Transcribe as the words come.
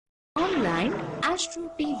online ASTRO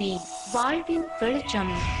TV வாழ்வின்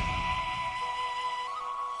வெளிச்சம்.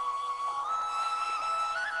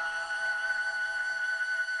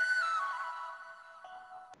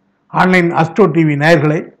 Online astro TV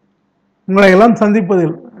நேயர்களை உங்களை எல்லாம்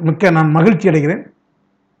சந்திப்பதில் மிக்க நான் மகிழ்ச்சி அடைகிறேன்.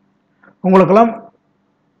 உங்களுக்கெல்லாம்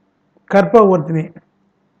கற்பவர்த்தினி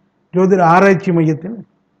ஜோதிட ஆராய்ச்சி மையத்தின்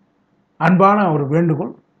அன்பான ஒரு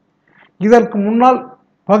வேண்டுகோள். இதற்கு முன்னால்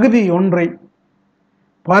பகுதி ஒன்றை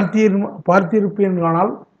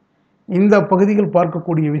பார்த்திருப்பீர்களானால் இந்த பகுதியில்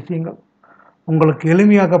பார்க்கக்கூடிய விஷயங்கள் உங்களுக்கு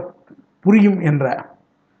எளிமையாக புரியும் என்ற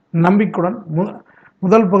நம்பிக்கையுடன்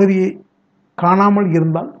முதல் பகுதியை காணாமல்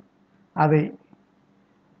இருந்தால் அதை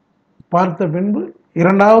பார்த்த பின்பு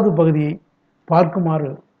இரண்டாவது பகுதியை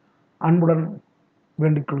பார்க்குமாறு அன்புடன்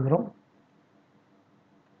வேண்டிக் கொள்கிறோம்.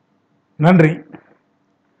 நன்றி.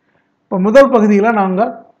 இப்போ முதல் பகுதியில்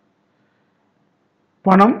நாங்கள்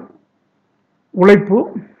பணம், உழைப்பு,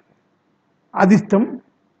 அதிர்ஷ்டம்,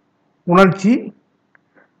 உணர்ச்சி,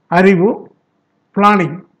 அறிவு,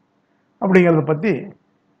 பிளானிங் அப்படிங்கிறத பற்றி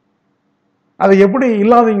அதை எப்படி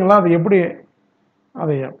இல்லாதீங்களா அதை எப்படி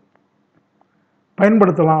அதை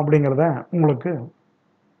பயன்படுத்தலாம் அப்படிங்கிறத உங்களுக்கு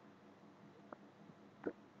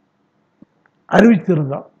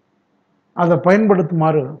அறிவித்திருந்தால் அதை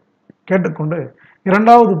பயன்படுத்துமாறு கேட்டுக்கொண்டு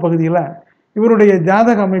இரண்டாவது பகுதியில் இவருடைய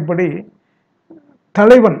ஜாதக அமைப்படி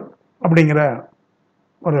தலைவன் அப்படிங்கிற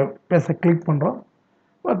ஒரு பேச கிளிக் பண்ணுறோம்.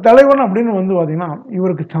 தலைவன் அப்படின்னு பார்த்திங்கன்னா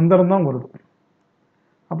இவருக்கு சந்திரன் தான் வருது.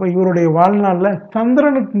 அப்போ இவருடைய வாழ்நாளில்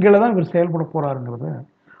சந்திரனுக்கு கீழே தான் இவர் செயல்பட போகிறாருங்கிறது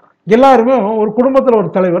எல்லாருமே ஒரு குடும்பத்தில் ஒரு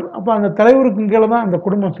தலைவர். அப்போ அந்த தலைவருக்கு கீழே தான் அந்த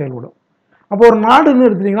குடும்பம் செயல்படும். அப்போ ஒரு நாடுன்னு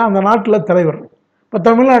எடுத்துட்டிங்கன்னா அந்த நாட்டில் தலைவர், இப்போ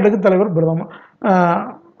தமிழ்நாட்டுக்கு தலைவர் பிரதம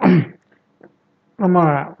நம்ம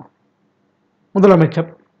முதலமைச்சர்.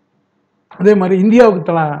 அதே மாதிரி இந்தியாவுக்கு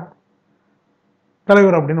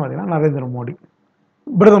தலைவர் அப்படின்னு பார்த்தீங்கன்னா நரேந்திர மோடி,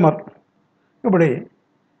 பிரதமர். இப்படி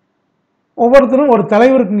ஒவ்வொருத்தரும் ஒரு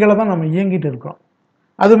தலைவருக்கு கீழே தான் நம்ம இயங்கிட்டு இருக்கோம்.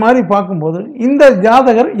 அது மாதிரி பார்க்கும்போது இந்த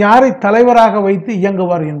ஜாதகர் யாரை தலைவராக வைத்து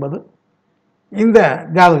இயங்குவார் என்பது இந்த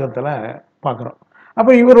ஜாதகத்தில் பார்க்குறோம்.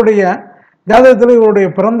 அப்போ இவருடைய ஜாதகத்தில் இவருடைய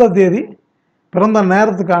பிறந்த தேதி, பிறந்த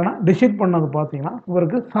நேரத்துக்கான டிசைட் பண்ணது பார்த்தீங்கன்னா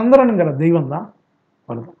இவருக்கு சந்திரனுங்கிற தெய்வம் தான்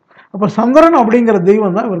வருது. அப்போ சந்திரன் அப்படிங்கிற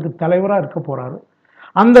தெய்வம் தான் இவருக்கு தலைவராக இருக்க போகிறாரு.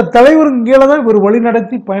 அந்த தலைவருக்கு கீழே தான் இவர்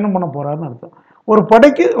வழிநடத்தி பயணம் பண்ண போகிறாருன்னு அர்த்தம். ஒரு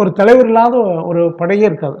படைக்கு ஒரு தலைவர் இல்லாத ஒரு படையே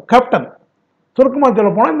இருக்காது. கேப்டன் சுருக்கமாக சொல்ல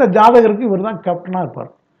போனால் இந்த ஜாதகருக்கு இவர் தான் கேப்டனாக இருப்பார்.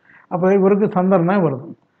 அப்போ இவருக்கு சந்திரனே வருது.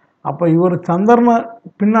 அப்போ இவர் சந்திரனை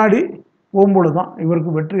பின்னாடி போகும்பொழுது தான்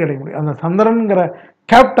இவருக்கு வெற்றி கிடைக்க முடியும். அந்த சந்திரனுங்கிற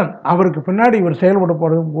கேப்டன் அவருக்கு பின்னாடி இவர் செயல்பட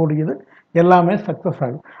போடக்கூடியது எல்லாமே சக்ஸஸ்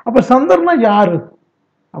ஆகும். அப்போ சந்திரனா யார்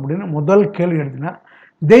அப்படின்னு முதல் கேள்வி எடுத்தீங்கன்னா,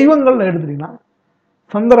 தெய்வங்கள் எடுத்துட்டீங்கன்னா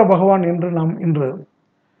சந்திர பகவான் என்று நாம் இன்று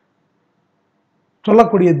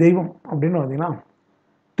சொல்லக்கூடிய தெய்வம் அப்படின்னு பார்த்தீங்கன்னா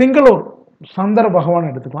திங்களூர் சந்திர பகவான்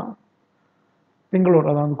எடுத்துக்கலாம். திங்களூர்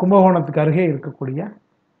அதாவது கும்பகோணத்துக்கு அருகே இருக்கக்கூடிய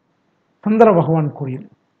சந்திர பகவான் கோயில்.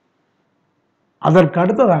 அதற்கு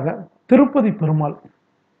அடுத்ததாக திருப்பதி பெருமாள்.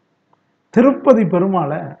 திருப்பதி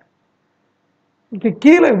பெருமாளை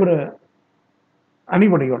கீழே இவர்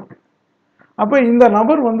அணிபடையணும். அப்போ இந்த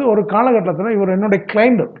நபர் ஒரு காலகட்டத்தில் இவர் என்னுடைய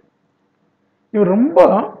கிளைண்ட், இவர் ரொம்ப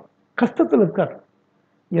கஷ்டத்தில் இருக்கார்.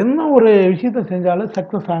 என்ன ஒரு விஷயத்தை செஞ்சாலும்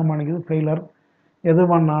சக்ஸஸ் ஆக மாட்டேங்குது, ஃபெயிலர். எது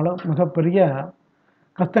பண்ணாலும் மிகப்பெரிய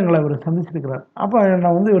கஷ்டங்களை இவர் சந்திச்சிருக்கிறார். அப்போ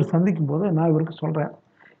நான் இவர் சந்திக்கும் போது நான் இவருக்கு சொல்கிறேன்,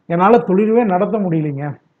 என்னால் தொழிலவே நடத்த முடியலைங்க,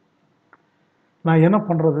 நான் என்ன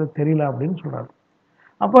பண்ணுறது தெரியல அப்படின்னு சொல்கிறார்.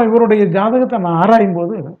 அப்போ இவருடைய ஜாதகத்தை நான் ஆராயும்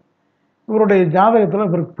போது இவருடைய ஜாதகத்தில்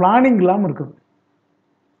இவருக்கு பிளானிங் இல்லாமல் இருக்குது.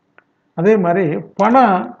 அதே மாதிரி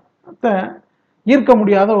பணத்தை ஈர்க்க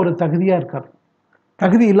முடியாத ஒரு தகுதியாக இருக்கார்,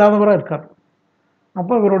 தகுதி இல்லாதவராக இருக்கார்.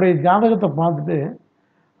 அப்போ இவருடைய ஜாதகத்தை பார்த்துட்டு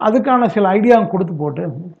அதுக்கான சில ஐடியா கொடுத்து போட்டு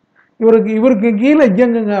இவருக்கு கீழே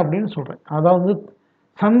இயங்குங்க அப்படின்னு சொல்கிறேன். அதாவது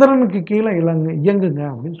சந்திரனுக்கு கீழே இயங்குங்க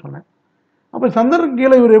அப்படின்னு சொன்னேன். அப்போ சந்திரனுக்கு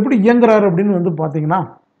கீழே இவர் எப்படி இயங்குறாரு அப்படின்னு பார்த்தீங்கன்னா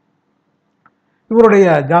இவருடைய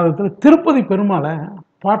ஜாதகத்தில் திருப்பதி பெருமாளை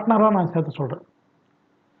பார்ட்னராக நான் சேர்த்து சொல்கிறேன்.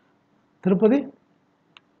 திருப்பதி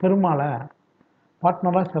பெருமாளை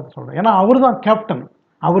பார்ட்னராக சேர்த்து சொல்கிறேன். ஏன்னா அவர் தான் கேப்டன்,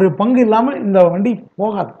 அவர் பங்கு இல்லாமல் இந்த வண்டி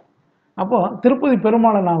போகாது. அப்போ திருப்பதி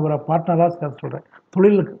பெருமாளை நான் இவரை பார்ட்னராக சேர்த்து சொல்கிறேன்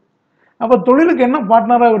தொழிலுக்கு. அப்போ தொழிலுக்கு என்ன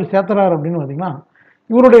பார்ட்னராக இவர் சேர்த்துறாரு அப்படின்னு பார்த்தீங்கன்னா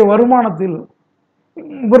இவருடைய வருமானத்தில்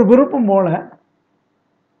இவர் விருப்பம் போல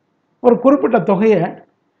ஒரு குறிப்பிட்ட தொகையை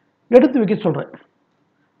எடுத்து வைக்க சொல்கிறேன்.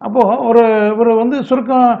 அப்போது இவர்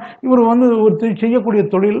சுருக்கம் இவர் ஒரு செய்யக்கூடிய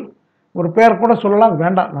தொழில் ஒரு பேர் கூட சொல்லலாம்,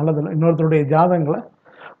 வேண்டாம், நல்லதில்லை. இன்னொருத்தருடைய ஜாதகங்களை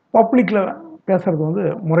பப்ளிக்கில் பேசுகிறது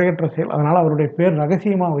முறையற்ற செயல். அதனால் அவருடைய பேர்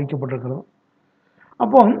ரகசியமாக வைக்கப்பட்டிருக்கிறது.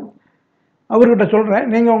 அப்போ அவர்கிட்ட சொல்கிறேன்,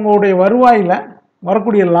 நீங்கள் உங்களுடைய வருவாயில்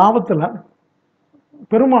வரக்கூடிய லாபத்தில்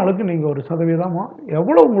பெருமாளுக்கு நீங்கள் ஒரு சதவீதமோ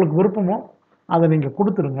எவ்வளோ உங்களுக்கு விருப்பமோ அதை நீங்கள்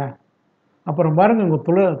கொடுத்துருங்க. அப்புறம் பாருங்கள்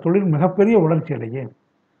உங்கள் தொழில் மிகப்பெரிய வளர்ச்சி அடையும்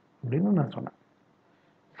அப்படின்னு நான் சொன்னேன்.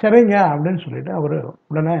 சரிங்க அப்படின்னு சொல்லிட்டு அவர்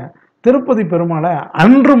உடனே திருப்பதி பெருமாளை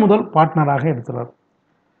அன்று முதல் பார்ட்னராக எடுத்துறார்.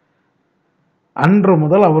 அன்று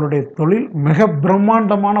முதல் அவருடைய தொழில் மிக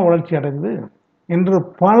பிரம்மாண்டமான வளர்ச்சி அடைந்து இன்று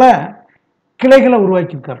பல கிளைகளை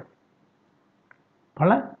உருவாக்கியிருக்கார். பல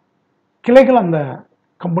கிளைகள் அந்த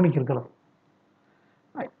கம்பெனிக்கு இருக்கிறது.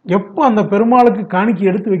 எப்போ அந்த பெருமாளுக்கு காணிக்கை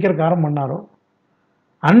எடுத்து வைக்கிறதுக்கு ஆரம்பம் பண்ணாரோ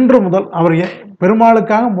அன்று முதல் அவர்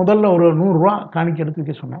பெருமாளுக்காக முதல்ல ஒரு 100 ரூபா காணிக்கை எடுத்து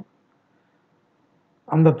வைக்க சொன்னார்.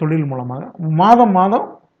 அந்த தொழில் மூலமாக மாதம் மாதம்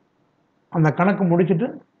அந்த கணக்கு முடிச்சுட்டு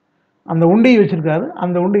அந்த உண்டியை வச்சிருக்காரு.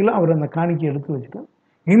 அந்த உண்டியில் அவர் அந்த காணிக்கை எடுத்து வச்சுட்டு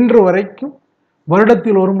இன்று வரைக்கும்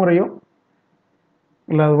வருடத்தில் ஒரு முறையோ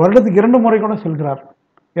இல்லை வருடத்துக்கு 2 முறை கூட செல்கிறார்.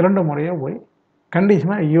 2 முறையோ போய்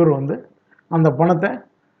கண்டிஷனாக இவர் அந்த பணத்தை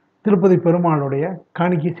திருப்பதி பெருமாளுடைய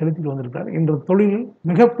காணிக்கை செலுத்திட்டு வந்திருக்கார். இன்று தொழிலில்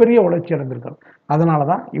மிகப்பெரிய வளர்ச்சி அடைந்திருக்கார். அதனால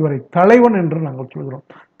தான் இவரை தலைவன் என்று நாங்கள் சொல்கிறோம்.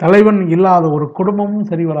 தலைவன் இல்லாத ஒரு குடும்பமும்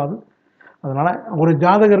சரி வராது. அதனால் ஒரு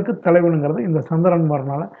ஜாதகருக்கு தலைவனுங்கிறது இந்த சந்திரன்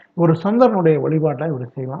வரனால ஒரு சந்திரனுடைய வழிபாட்டை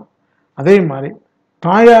இவர் செய்யலாம். அதே மாதிரி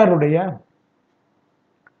தாயாருடைய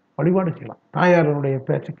வழிபாடு செய்யலாம். தாயாருடைய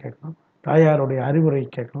பேச்சு கேட்கலாம், தாயாருடைய அறிவுரை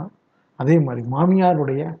கேட்கலாம். அதே மாதிரி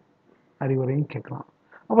மாமியாருடைய அறிவுரையும் கேட்கலாம்.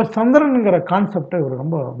 அப்போ சந்திரனுங்கிற கான்செப்டை இவர்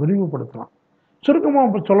ரொம்ப விரிவுபடுத்தலாம். சுருக்கமாக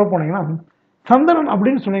இப்போ சொல்ல போனீங்கன்னா சந்திரன்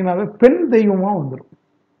அப்படின்னு சொன்னீங்கன்னாவே பெண் தெய்வமாக வந்துடும்.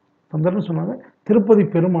 சந்திரன் சொன்னாங்க திருப்பதி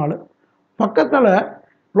பெருமாள் பக்கத்தில்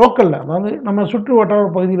லோக்கலில், அதாவது நம்ம சுற்று வட்டார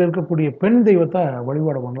பகுதியில் இருக்கக்கூடிய பெண் தெய்வத்தை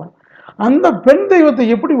வழிபாடு பண்ணலாம். அந்த பெண் தெய்வத்தை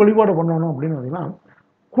எப்படி வழிபாடு பண்ணணும் அப்படின்னு பார்த்தீங்கன்னா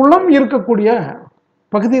குளம் இருக்கக்கூடிய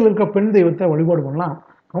பகுதியில் இருக்க பெண் தெய்வத்தை வழிபாடு பண்ணலாம்.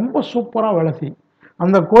 ரொம்ப சூப்பராக வேலை செய்யும்.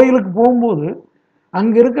 அந்த கோயிலுக்கு போகும்போது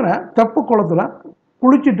அங்கே இருக்கிற தப்பு குளத்தில்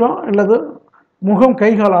குளிச்சிட்டோம் அல்லது முகம்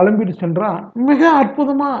கைகால் அலம்பிட்டு சென்றால் மிக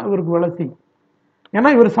அற்புதமாக இவருக்கு வேலை செய்யும். ஏன்னா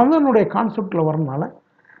இவர் சந்திரனுடைய கான்செப்டில் வரனால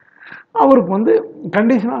அவருக்கு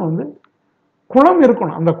கண்டிஷனாக குளம்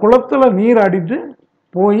இருக்கணும். அந்த குளத்தில் நீர் ஆடிட்டு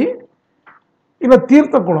போய் இல்லை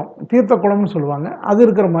தீர்த்த குளம்னு சொல்லுவாங்க, அது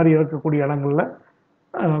இருக்கிற மாதிரி இருக்கக்கூடிய இடங்களில்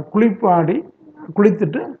குளிப்பாடி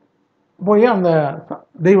குளித்துட்டு போய் அந்த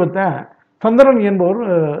தெய்வத்தை, சந்திரன் என்பவர்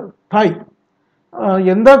தாய்,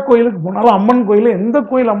 எந்த கோயிலுக்கு போனாலும் அம்மன் கோயில், எந்த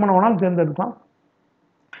கோயில் அம்மனை வேணாலும் தேர்ந்தெடுக்கலாம்.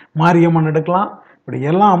 மாரியம்மன் எடுக்கலாம், இப்படி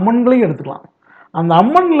எல்லா அம்மன்களையும் எடுத்துக்கலாம். அந்த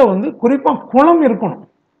அம்மனில் குறிப்பாக குளம் இருக்கணும்,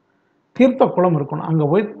 தீர்த்த குளம் இருக்கணும். அங்கே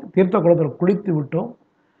போய் தீர்த்த குளத்தில் குளித்து விட்டோம்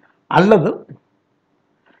அல்லது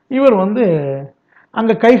இவர்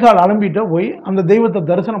அங்கே கைகால் அலம்பிட்டோ போய் அந்த தெய்வத்தை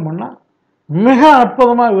தரிசனம் பண்ணால் மிக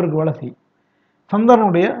அற்புதமாக இவருக்கு வேலை செய்யும்.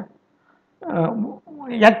 சந்திரனுடைய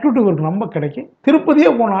ஆக்டிவிட்டி இவருக்கு ரொம்ப கிடைக்கும். திருப்பதியே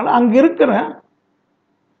போனாலும் அங்கே இருக்கிற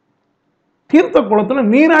தீர்த்த குளத்தில்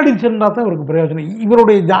நீராடி சென்றால் தான் இவருக்கு பிரயோஜனம்.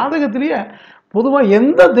 இவருடைய ஜாதகத்திலேயே பொதுவாக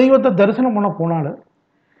எந்த தெய்வத்தை தரிசனம் பண்ண போனாலும்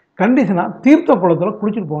கண்டிஷனாக தீர்த்த குளத்தில்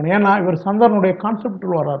குளிச்சுட்டு போகணும். ஏன்னா இவர் சந்திரனுடைய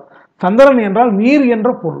கான்செப்டில் வர்றார். சந்திரன் என்றால் நீர் என்ற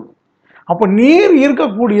பொருள். அப்போ நீர்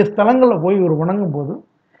இருக்கக்கூடிய ஸ்தலங்களில் போய் இவர் வணங்கும் போது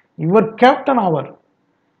இவர் கேப்டன் ஆவார்.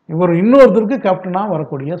 இவர் இன்னொருத்தருக்கு கேப்டனாக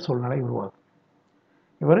வரக்கூடிய சூழ்நிலை உருவாகும்.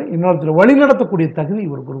 இவர் இன்னொருத்தர் வழிநடத்தக்கூடிய தகுதி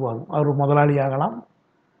இவருக்கு உருவாகும். அவர் முதலாளி ஆகலாம்.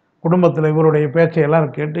 குடும்பத்தில் இவருடைய பேச்சை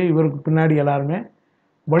எல்லாரும் கேட்டு இவருக்கு பின்னாடி எல்லாருமே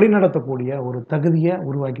வழிநடத்தக்கூடிய ஒரு தகுதியை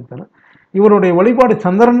உருவாக்கி தரும். இவருடைய வழிபாடு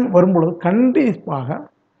சந்திரன் வரும்பொழுது கண்டிப்பாக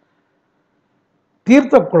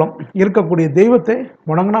தீர்த்த குளம் இருக்கக்கூடிய தெய்வத்தை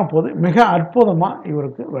வணங்கினா போது மிக அற்புதமாக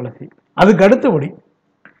இவருக்கு வேலை செய்யும். அதுக்கு அடுத்தபடி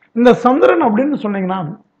இந்த சந்திரன் அப்படின்னு சொன்னீங்கன்னா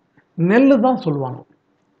நெல் தான் சொல்லுவாங்க.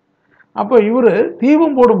 அப்போ இவர்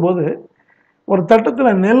தீபம் போடும்போது ஒரு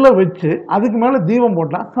தட்டத்தில் நெல்லை வச்சு அதுக்கு மேலே தீபம்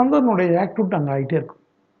போட்டால் சந்திரனுடைய ஆக்டிவிட்டி அங்கே ஆகிட்டே இருக்கும்.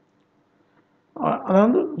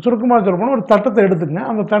 அதை சுருக்கமாக சொல்ல போனால் ஒரு தட்டத்தை எடுத்துக்கங்க,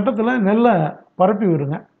 அந்த தட்டத்தில் நெல்லை பரப்பி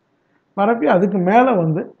விடுங்க, பரப்பி அதுக்கு மேலே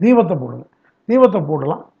தீபத்தை போடுங்க. தீபத்தை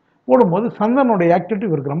போடலாம். போடும்போது சந்திரனுடைய ஆக்டிவிட்டி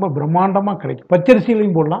இவருக்கு ரொம்ப பிரம்மாண்டமாக கிடைக்கும்.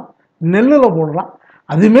 பச்சரிசிலையும் போடலாம், நெல்லில் போடலாம்.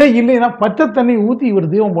 அதுவுமே இல்லைன்னா பச்சை தண்ணி ஊற்றி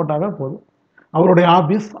இவர் தீபம் போட்டாவே போதும். அவருடைய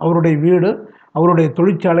ஆஃபீஸ், அவருடைய வீடு, அவருடைய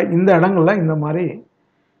தொழிற்சாலை, இந்த இடங்களில் இந்த மாதிரி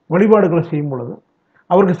வழிபாடுகளை செய்யும் பொழுது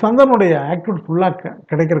அவருக்கு சந்திரனுடைய ஆக்டிவிட்டி ஃபுல்லாக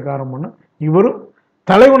கிடைக்கிற காரணம்னு இவர்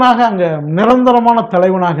தலைவனாக அங்கே நிரந்தரமான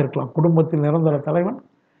தலைவனாக இருக்கலாம். குடும்பத்தில் நிரந்தர தலைவன்.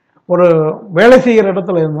 ஒரு வேலை செய்கிற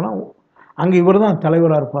இடத்துல இருந்தோன்னா அங்கே இவர் தான்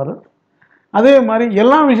தலைவராக இருப்பார். அதே மாதிரி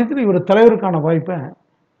எல்லா விஷயத்திலும் இவர் தலைவருக்கான வாய்ப்பை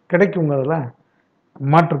கிடைக்குங்கிறதுல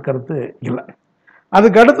மாற்று கருத்து இல்லை.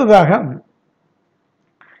 அதுக்கு அடுத்ததாக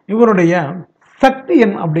இவருடைய சக்தி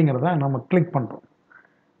எண் அப்படிங்கிறத நம்ம கிளிக் பண்ணுறோம்.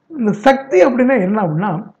 இந்த சக்தி அப்படின்னா என்ன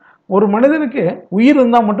அப்படின்னா ஒரு மனிதனுக்கு உயிர்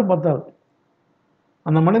இருந்தால் மட்டும் பத்தாது.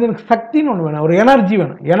 அந்த மனிதனுக்கு சக்தின்னு ஒன்று வேணும், ஒரு எனர்ஜி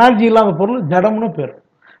வேணும். எனர்ஜி இல்லாத பொருள் ஜடம்னு பேர்.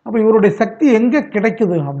 அப்போ இவருடைய சக்தி எங்கே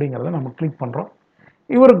கிடைக்குது அப்படிங்கிறத நம்ம கிளிக் பண்ணுறோம்.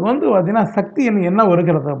 இவருக்கு வந்து பார்த்தீங்கன்னா சக்தி என்ன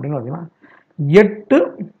வருகிறது அப்படின்னு பார்த்தீங்கன்னா 8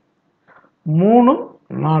 3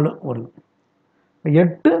 4 வருது.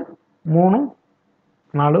 8 3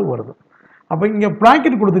 4 வருது. அப்போ இங்கே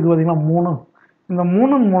ப்ராக்கெட் கொடுத்துக்கு பார்த்தீங்கன்னா 3, இந்த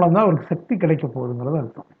 3 மூலம் தான் அவருக்கு சக்தி கிடைக்க போகுதுங்கிறது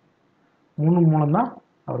அர்த்தம். 3 மூலம் தான்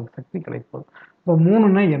அவருக்கு சக்தி கிடைக்க போகுது. இப்போ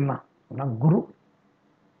 3ன்னா என்ன? குரு.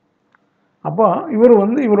 அப்போ இவர்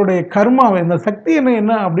வந்து இவருடைய கர்மாவை, இந்த சக்தி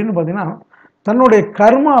என்ன அப்படின்னு பார்த்தீங்கன்னா தன்னுடைய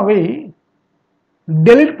கர்மாவை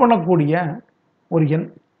டெலிட் பண்ணக்கூடிய ஒரு எண்,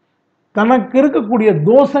 தனக்கு இருக்கக்கூடிய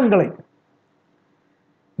தோஷங்களை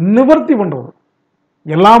நிவர்த்தி பண்றது.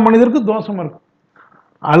 எல்லா மனிதருக்கும் தோஷம் இருக்கும்.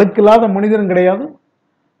 அழுக்கு இல்லாத மனிதரும் கிடையாது,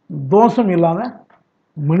 தோஷம் இல்லாத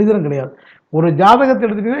மனிதரும் கிடையாது. ஒரு ஜாதகத்தை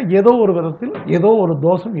எடுத்துட்டீங்கன்னா ஏதோ ஒரு விதத்தில் ஏதோ ஒரு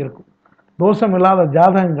தோஷம் இருக்கும். தோஷம் இல்லாத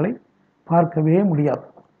ஜாதகங்களை பார்க்கவே முடியாது.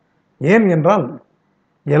 ஏன் என்றால்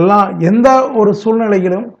எந்த ஒரு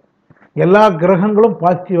சூழ்நிலையிலும் எல்லா கிரகங்களும்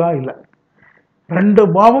பாசிட்டிவா இல்லை. 2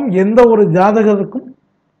 பாவம் எந்த ஒரு ஜாதகத்துக்கும்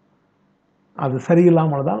அது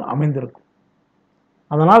சரியில்லாமல் தான் அமைந்திருக்கும்.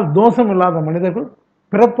 அதனால் தோஷம் இல்லாத மனிதர்கள்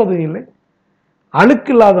பிறப்பது இல்லை,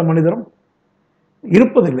 அழுக்கில்லாத மனிதரும்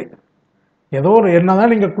இருப்பதில்லை. ஏதோ ஒரு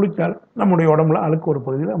என்னதான் நீங்கள் குளித்தால் நம்முடைய உடம்புல அழுக்கு ஒரு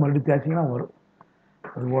பகுதியில் மறுபடியும் தேய்ச்சிங்கன்னா வரும்.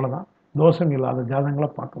 அதுபோல தான் தோஷம் இல்லாத ஜாதகங்களை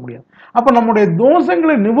பார்க்க முடியாது. அப்போ நம்முடைய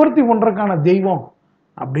தோஷங்களை நிவர்த்தி பண்ணுறதுக்கான தெய்வம்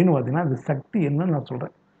அப்படின்னு பார்த்தீங்கன்னா அது சக்தி என்னன்னு நான்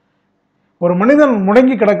சொல்கிறேன். ஒரு மனிதன்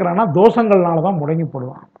முடங்கி கிடக்கிறான்னா தோஷங்கள்னால தான் முடங்கி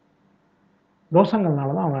போடுவான்,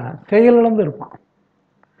 தோஷங்கள்னால தான் அவன் செயலிழந்து இருப்பான்.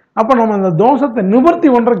 அப்போ நம்ம அந்த தோஷத்தை நிவர்த்தி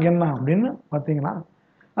பண்ணுறதுக்கு என்ன அப்படின்னு பார்த்தீங்கன்னா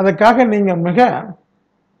அதுக்காக நீங்கள் மிக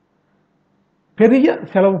பெரிய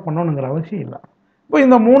செலவு பண்ணணுங்கிற அவசியம் இல்லை. இப்போ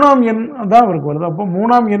இந்த 3ஆம் எண் தான் அவருக்கு வருது. அப்போ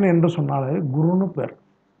 3ஆம் எண் என்று சொன்னாலே குருன்னு பேர்.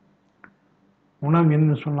 3ஆம் எண்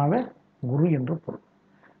சொன்னாவே குரு என்று பொருள்.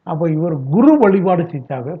 அப்போ இவர் குரு வழிபாடு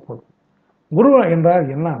செஞ்சாவே போதும். குரு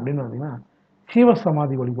என்றால் என்ன அப்படின்னு பார்த்தீங்கன்னா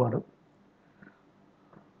சீவசமாதி வழிபாடு,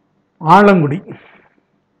 ஆலங்குடி,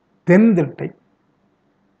 தென்திட்டை,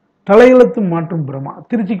 தலையெழுத்து மாற்றும் பிரம்மா,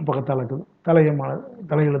 திருச்சிக்கு பக்கத்தால் இருக்குது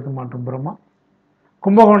தலையெழுத்து மாற்றும் பிரம்மா,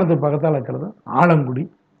 கும்பகோணத்துக்கு பக்கத்தால் இருக்கிறது ஆலங்குடி,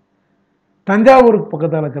 தஞ்சாவூருக்கு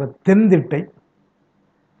பக்கத்தால் இருக்கிற தென்திட்டை,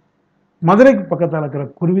 மதுரைக்கு பக்கத்தால் இருக்கிற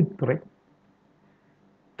குருவித்துறை,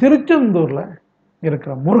 திருச்செந்தூரில்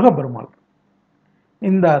இருக்கிற முருகப்பெருமாள்.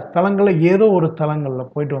 இந்த ஸ்தலங்களில் ஏதோ ஒரு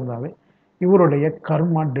ஸ்தலங்களில் போயிட்டு வந்தாவே இவருடைய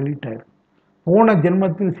கர்மா டெலீட் ஆயிடும். போன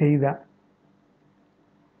ஜென்மத்தில் செய்த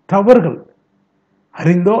தவறுகள்,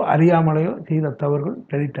 அறிந்தோ அறியாமலையோ செய்த தவறுகள்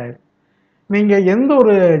டெலீட் ஆயிடும். நீங்கள் எந்த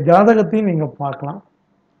ஒரு ஜாதகத்தையும் நீங்கள் பார்க்கலாம்.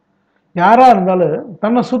 யாராக இருந்தாலும்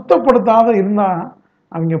தன்னை சுத்தப்படுத்தாத இருந்தால்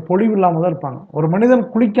அவங்க பொழிவு இல்லாமல் தான் இருப்பாங்க. ஒரு மனிதன்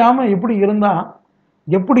குளிக்காமல் எப்படி இருந்தால்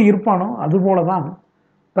எப்படி இருப்பானோ அதுபோல தான்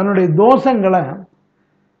தன்னுடைய தோஷங்களை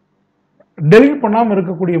டெலீட் பண்ணாமல்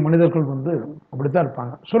இருக்கக்கூடிய மனிதர்கள் வந்து அப்படித்தான்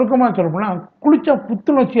இருப்பாங்க. சுருக்கமாக சொல்லப்போனால் குளிச்சா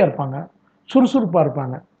புத்துணர்ச்சியாக இருப்பாங்க, சுறுசுறுப்பாக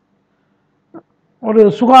இருப்பாங்க, ஒரு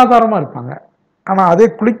சுகாதாரமாக இருப்பாங்க. ஆனால் அதே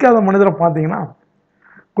குளிக்காத மனிதரை பார்த்தீங்கன்னா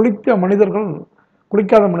குளிக்காத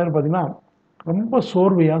மனிதர் பார்த்தீங்கன்னா ரொம்ப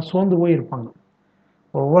சோர்வையாக சோர்ந்து போய் இருப்பாங்க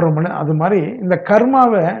ஒவ்வொரு அது மாதிரி இந்த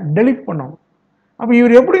கர்மாவை டெலீட் பண்ணணும். அப்போ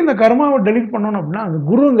இவர் எப்படி இந்த கர்மாவை டெலீட் பண்ணணும் அப்படின்னா அந்த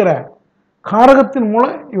குருங்கிற காரகத்தின்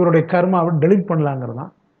மூலம் இவருடைய கர்மாவை டெலீட் பண்ணலாங்கிறது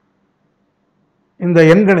தான் இந்த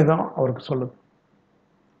எண்கணிதம் அவருக்கு சொல்லுது.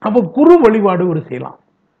 அப்போ குரு வழிபாடு ஒரு செய்யலாம்.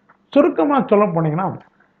 சுருக்கமாக சொல்ல போனீங்கன்னா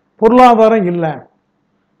பொருளாதாரம் இல்லை,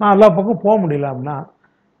 நான் எல்லா பக்கம் போக முடியல அப்படின்னா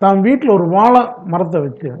தான் வீட்டில் ஒரு வாழை மரத்தை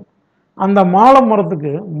வச்சு அந்த மாலை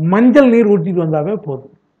மரத்துக்கு மஞ்சள் நீர் ஊற்றிட்டு வந்தாவே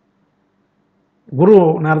போதும். குரு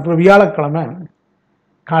நேரத்தில் வியாழக்கிழமை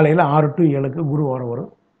காலையில் 6 to 7 குரு வாரம்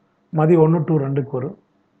வரும், மதியம் 1 to 2 வரும்,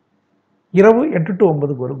 இரவு 8 to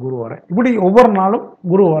 9 வரும் குரு வாரம். இப்படி ஒவ்வொரு நாளும்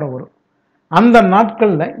குரு வாரம் வரும். அந்த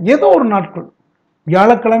நாட்களில் ஏதோ ஒரு நாட்கள்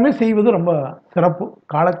வியாழக்கிழமை செய்வது ரொம்ப சிறப்பு,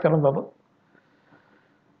 கால சிறந்தது.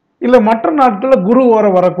 இல்லை மற்ற நாட்களில் குரு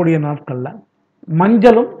வாரம் வரக்கூடிய நாட்களில்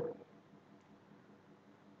மஞ்சளும்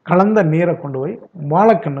கலந்த நீரை கொண்டு போய்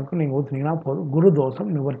வாழைக்கண்ணுக்கு நீங்கள் ஊற்றினீங்கன்னா போதும், குரு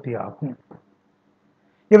தோஷம் நிவர்த்தி ஆகும்.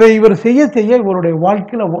 இதை இவர் செய்ய செய்ய இவருடைய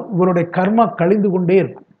வாழ்க்கையில் இவருடைய கர்மா கழிந்து கொண்டே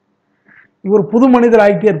இருக்கும். இவர் புது மனிதர்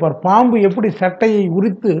ஆகிட்டே இருப்பார். பாம்பு எப்படி சட்டையை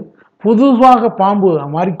உரித்து புதுசாக பாம்பு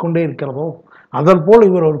மாறிக்கொண்டே இருக்கிறதோ அதன் போல்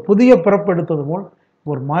இவர் ஒரு புதிய பிறப்பு எடுத்தது போல்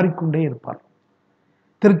இவர் மாறிக்கொண்டே இருப்பார்.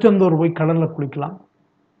 திருச்செந்தூர் போய் கடலில் குளிக்கலாம்,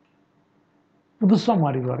 புதுசாக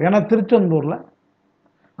மாறிடுவார். ஏன்னா திருச்செந்தூரில்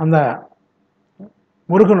அந்த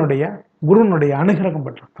முருகனுடைய குருனுடைய அனுகிரகம்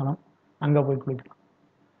பெற்ற ஸ்தலம். அங்கே போய் குளிக்கலாம்.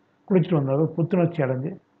 குளிச்சுட்டு வந்தாவே புத்துணர்ச்சி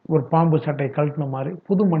அடைஞ்சு ஒரு பாம்பு சட்டை கழட்டின மாதிரி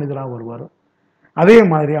புது மனிதராக வருவார். அதே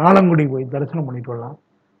மாதிரி ஆலங்குடி போய் தரிசனம் பண்ணிட்டு வரலாம்,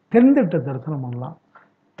 தென்திட்ட தரிசனம் பண்ணலாம்,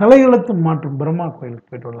 தலையெழுத்து மாற்றும் பிரம்மா கோயிலுக்கு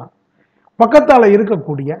போயிட்டு வரலாம். பக்கத்தால்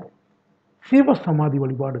இருக்கக்கூடிய சீவ சமாதி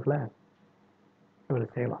வழிபாடுகளை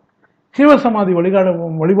இவர் செய்யலாம். சிவசமாதி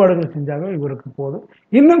வழிபாடுகள் செஞ்சாவே இவருக்கு போதும்.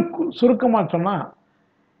 இன்னும் சுருக்கமாக சொன்னால்,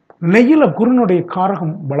 நெய்யில் குருனுடைய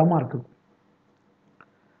காரகம் பலமாக இருக்குது.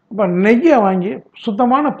 அப்போ நெய்யை வாங்கி,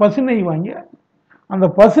 சுத்தமான பசு நெய் வாங்கி, அந்த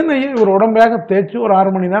பசு நெய்யை இவர் உடம்பாக தேய்ச்சி ஒரு 6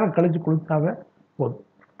 மணி நேரம் கழித்து கொடுத்தாவே போதும்.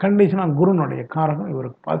 கண்டிஷனாக குருனுடைய காரகம்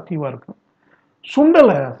இவருக்கு பாசிட்டிவாக இருக்கும்.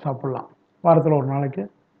 சுண்டலை சாப்பிட்லாம். வாரத்தில் ஒரு நாளைக்கு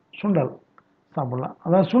சுண்டல் சாப்பிட்லாம்.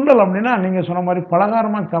 அதாவது சுண்டல் அப்படின்னா நீங்கள் சொன்ன மாதிரி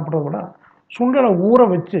பலகாரமாக சாப்பிட்றத விட சுண்டலை ஊற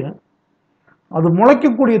வச்சு அது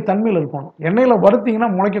முளைக்கக்கூடிய தன்மையில் இருக்கணும். எண்ணெயில் வறுத்தீங்கன்னா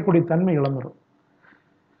முளைக்கக்கூடிய தன்மை இழந்துடும்.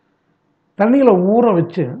 தண்ணியில் ஊற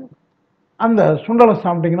வச்சு அந்த சுண்டலை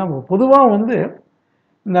சாப்பிட்டீங்கன்னா, பொதுவாக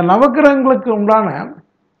இந்த நவக்கிரகங்களுக்கு உண்டான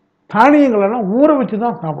தானியங்களெல்லாம் ஊற வச்சு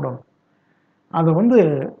தான் சாப்பிடணும். அதை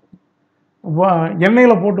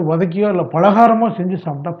எண்ணெயில் போட்டு வதக்கியோ இல்லை பலகாரமோ செஞ்சு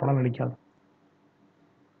சாப்பிட்டா பலன் அளிக்காது.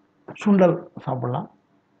 சுண்டல் சாப்பிடலாம்.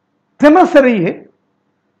 தினசரி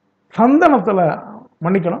சந்தனத்தில்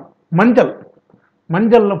மன்னிக்கணும்,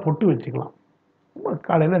 மஞ்சளில் பொட்டு வச்சுக்கலாம்.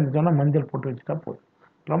 காலையில் இருந்துச்சோன்னா மஞ்சள் பொட்டு வச்சுட்டா போதும்.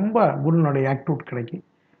 ரொம்ப குருனுடைய ஆக்டிவிட்டி கிடைக்கும்.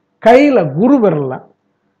 கையில் குரு விரலில்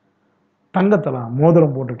தங்கத்தில்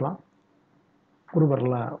மோதிரம் போட்டுக்கலாம், குரு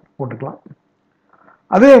விரலில் போட்டுக்கலாம்.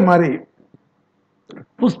 அதே மாதிரி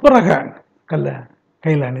புஷ்பரக கல்லை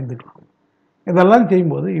கையில் அணிந்துக்கலாம். இதெல்லாம்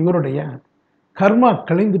செய்யும்போது இவருடைய கர்மா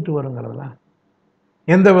கழிந்துட்டு வருங்கிறதுல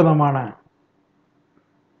எந்த விதமான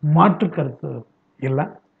மாற்று கருத்து இல்லை.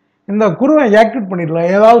 இந்த குருவை ஆக்டிவேட்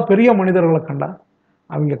பண்ணிடலாம். ஏதாவது பெரிய மனிதர்களை கண்டா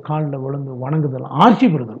அவங்க காலில் விழுந்து வணங்குதல், ஆட்சி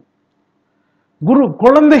பெறுதல். குரு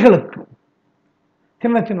குழந்தைகளுக்கு,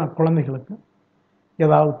 சின்ன சின்ன குழந்தைகளுக்கு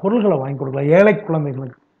ஏதாவது பொருள்களை வாங்கி கொடுக்கலாம். ஏழை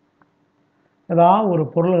குழந்தைகளுக்கு ஏதாவது ஒரு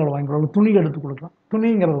பொருள்களை வாங்கி கொடுக்கலாம். துணி எடுத்து கொடுக்கலாம்.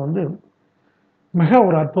 துணிங்கிறது மிக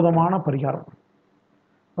ஒரு அற்புதமான பரிகாரம்.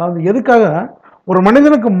 அதாவது எதுக்காக ஒரு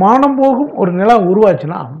மனிதனுக்கு மானம் போகும் ஒரு நிலை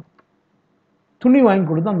உருவாச்சுன்னா துணி வாங்கி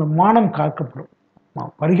கொடுத்து அந்த மானம் காக்கப்படும்.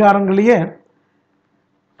 பரிகாரங்களையே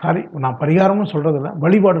நான் பரிகாரம்னு சொல்றதில்ல,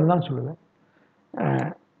 வழிபாடுன்னு தான் சொல்லுவேன்.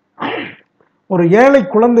 ஒரு ஏழை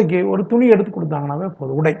குழந்தைக்கு ஒரு துணி எடுத்து கொடுத்தாங்கன்னாவே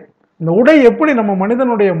போதும். உடை, இந்த உடை எப்படி நம்ம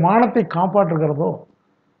மனிதனுடைய மானத்தை காப்பாற்றுகிறதோ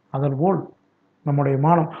அதன்போல் நம்முடைய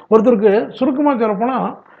மானம். ஒருத்தருக்கு சுருக்கமாக சொல்லப்போனால்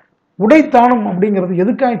உடைத்தானம் அப்படிங்கிறது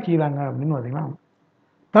எதுக்காக செய்யலாங்க அப்படின்னு பார்த்தீங்கன்னா,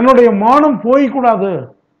 தன்னுடைய மானம் போய்கூடாது.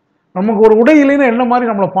 நமக்கு ஒரு உடை இல்லைன்னா என்ன மாதிரி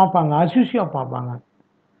நம்மளை பார்ப்பாங்க, அசூசியாக பார்ப்பாங்க.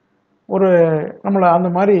 நம்மளை அந்த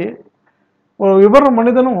மாதிரி ஒரு விவர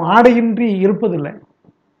மனிதனும் ஆடையின்றி இருப்பதில்லை.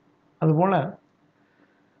 அதுபோல்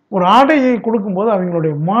ஒரு ஆடையை கொடுக்கும்போது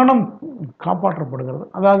அவங்களுடைய மானம் காப்பாற்றப்படுகிறது.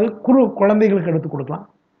 அதாவது குழந்தைகளுக்கு எடுத்து கொடுக்கலாம்,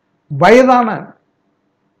 வயதான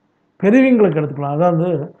பெரியவங்களுக்கு எடுத்துக்கலாம். அதாவது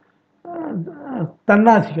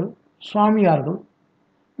தன்னாசிகள், சுவாமியார்கள்,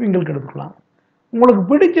 இவங்களுக்கு எடுத்துக்கலாம். உங்களுக்கு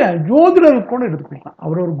பிடிச்ச ஜோதிடருக்கு கூட எடுத்துக்கலாம்.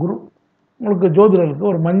 அவர் ஒரு குரு. உங்களுக்கு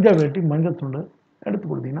ஜோதிடருக்கு ஒரு மஞ்சள் வேட்டி, மஞ்சள் துண்டு எடுத்து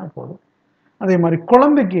கொடுத்தீங்கன்னா போதும். அதே மாதிரி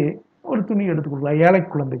குழந்தைக்கு ஒரு துணி எடுத்து கொடுக்கலாம். ஏழை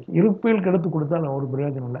குழந்தைக்கு இருப்பைகளுக்கு எடுத்து கொடுத்தால் ஒரு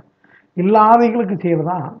பிரயோஜனம் இல்லை. இல்லாதவங்களுக்கு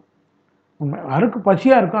செய்கிறதான் உண்மை. யாருக்கு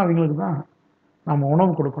பசியாக இருக்கும் அவங்களுக்கு தான் நம்ம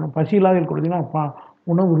உணவு கொடுக்கணும். பசி இல்லாதவங்களுக்கு கொடுத்தீங்கன்னா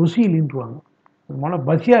உணவு ருசி இல்லைன்றுவாங்க. அது மூலம்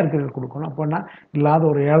பசியாக இருக்கிறவங்களுக்கு கொடுக்கணும். அப்படின்னா இல்லாத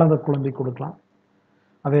ஒரு ஏழாத குழந்தைக்கு கொடுக்கலாம்.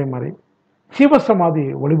 அதே மாதிரி சிவசமாதி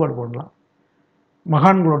வழிபாடு பண்ணலாம்.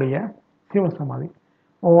 மகான்களுடைய சிவசமாதி,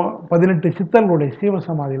 18 சித்தர்களுடைய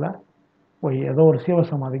சிவசமாதியில் போய் ஏதோ ஒரு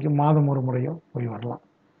சிவசமாதிக்கு மாதம் ஒரு முறையோ போய் வரலாம்.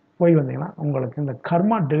 போய் வந்தீங்கன்னா உங்களுக்கு இந்த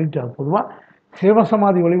கர்மா டெலிட் ஆகும். பொதுவாக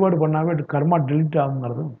சிவசமாதி வழிபாடு பண்ணாவே கர்மா டெலிட்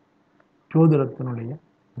ஆகுங்கிறது ஜோதிடத்தினுடைய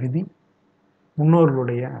விதி,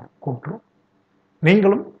 முன்னோர்களுடைய கூற்று.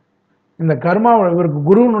 நீங்களும் இந்த கர்மா இவருக்கு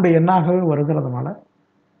குருவினுடைய எண்ணாகவே வருகிறதுனால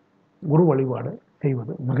குரு வழிபாடு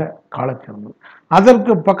செய்வது மிக காலச்சிறந்தது.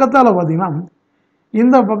 அதற்கு பக்கத்தால் பார்த்தீங்கன்னா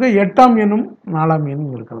இந்த பக்கம் 8ஆம் எண்ணும் 4ஆம்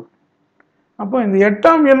எண்ணும் இருக்கிறது. அப்போ இந்த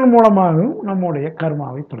 8ஆம் எண் மூலமாகவும் நம்முடைய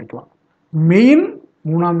கர்மாவை தொலைக்கலாம். மெயின்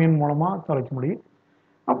 3ஆம் எண் மூலமாக தொலைக்க முடியும்.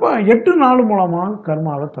 அப்போ 8 4 மூலமாக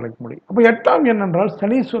கர்மாவை தொலைக்க முடியும். அப்போ 8ஆம் எண் என்றால்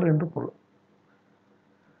சனீஸ்வரர் என்று பொருள்.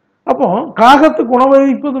 அப்போ காகத்துக்கு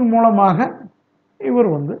உணவளிப்பதன் மூலமாக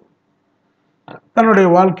இவர் தன்னுடைய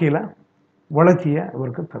வாழ்க்கையில வளர்ச்சியை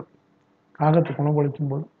இவருக்கு தரும். காகத்துக்கு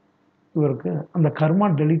உணவளிக்கும் போது இவருக்கு அந்த கர்மா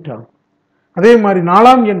டெலிட் ஆகும். அதே மாதிரி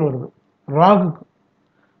 4ஆம் எண் வருது ராகுக்கு,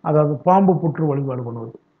 அதாவது பாம்பு புற்று வழிபாடு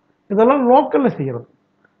பண்ணுவது. இதெல்லாம் லோக்கலில் செய்கிறது.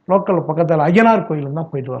 லோக்கல் பக்கத்தில் ஐயனார் கோயிலுக்கு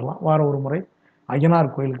தான் போயிட்டு வரலாம். வாரம் ஒரு முறை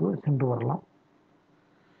ஐயனார் கோயிலுக்கு சென்று வரலாம்.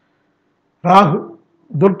 ராகு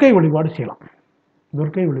துர்க்கை வழிபாடு செய்யலாம்.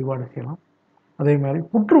 அதே மாதிரி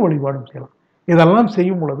புற்று வழிபாடும் செய்யலாம். இதெல்லாம்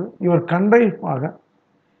செய்யும் பொழுது இவர் கண்டிப்பாக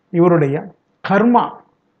இவருடைய கர்மா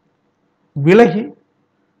விலகி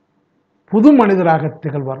புது மனிதராக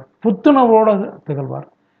திகழ்வார், புத்துணர்வோடு திகழ்வார்.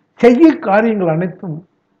 செய்ய காரியங்கள் அனைத்தும்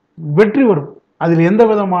வெற்றி வரும். அதில் எந்த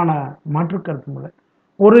விதமான மாற்று கருத்தும் இல்லை.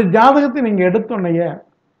 ஒரு ஜாதகத்தை நீங்கள் எடுத்தோன்னையே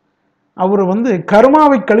அவர்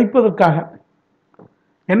கர்மாவை கழிப்பதற்காக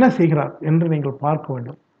என்ன செய்கிறார் என்று நீங்கள் பார்க்க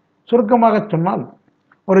வேண்டும். சுருக்கமாக சொன்னால்,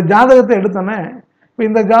 ஒரு ஜாதகத்தை எடுத்தோன்னே, இப்போ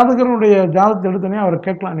இந்த ஜாதகனுடைய ஜாதகத்தை எடுத்தோன்னே அவர்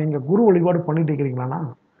கேட்கலாம், நீங்கள் குரு வழிபாடு பண்ணிட்டு இருக்கிறீங்களாண்ணா?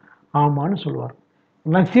 ஆமான்னு சொல்லுவார்.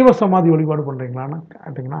 இல்லை சீவசமாதி வழிபாடு பண்ணுறீங்களான்னு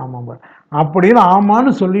கேட்டிங்கன்னா ஆமாம். அப்படின்னு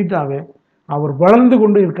ஆமான்னு சொல்லிட்டாவே அவர் வளர்ந்து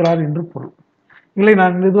கொண்டு இருக்கிறார் என்று பொருள். இல்லை,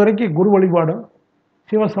 நான் இதுவரைக்கும் குரு வழிபாடு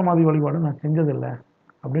சிவசமாதி வழிபாடு நான் செஞ்சதில்லை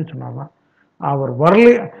அப்படின்னு சொன்னால்தான் அவர்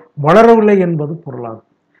வளரவில்லை என்பது பொருளாகும்.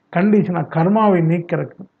 கண்டிஷனாக கர்மாவை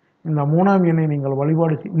நீக்கிறதுக்கு இந்த 3ஆம் எண்ணை நீங்கள்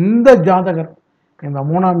வழிபாடு இந்த ஜாதகர் இந்த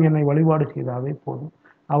 3ஆம் எண்ணை வழிபாடு செய்தாவே போதும்.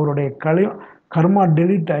 அவருடைய கர்மா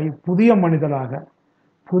டெலிட் ஆகி புதிய மனிதராக,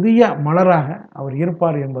 புதிய மலராக அவர்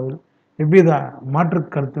இருப்பார் என்பதில் எவ்வித மாற்று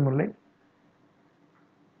கருத்தும் இல்லை.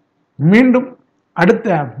 மீண்டும்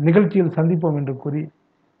அடுத்த நிகழ்ச்சியில் சந்திப்போம் என்று கூறி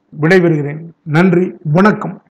விடைபெறுகிறேன். நன்றி, வணக்கம்.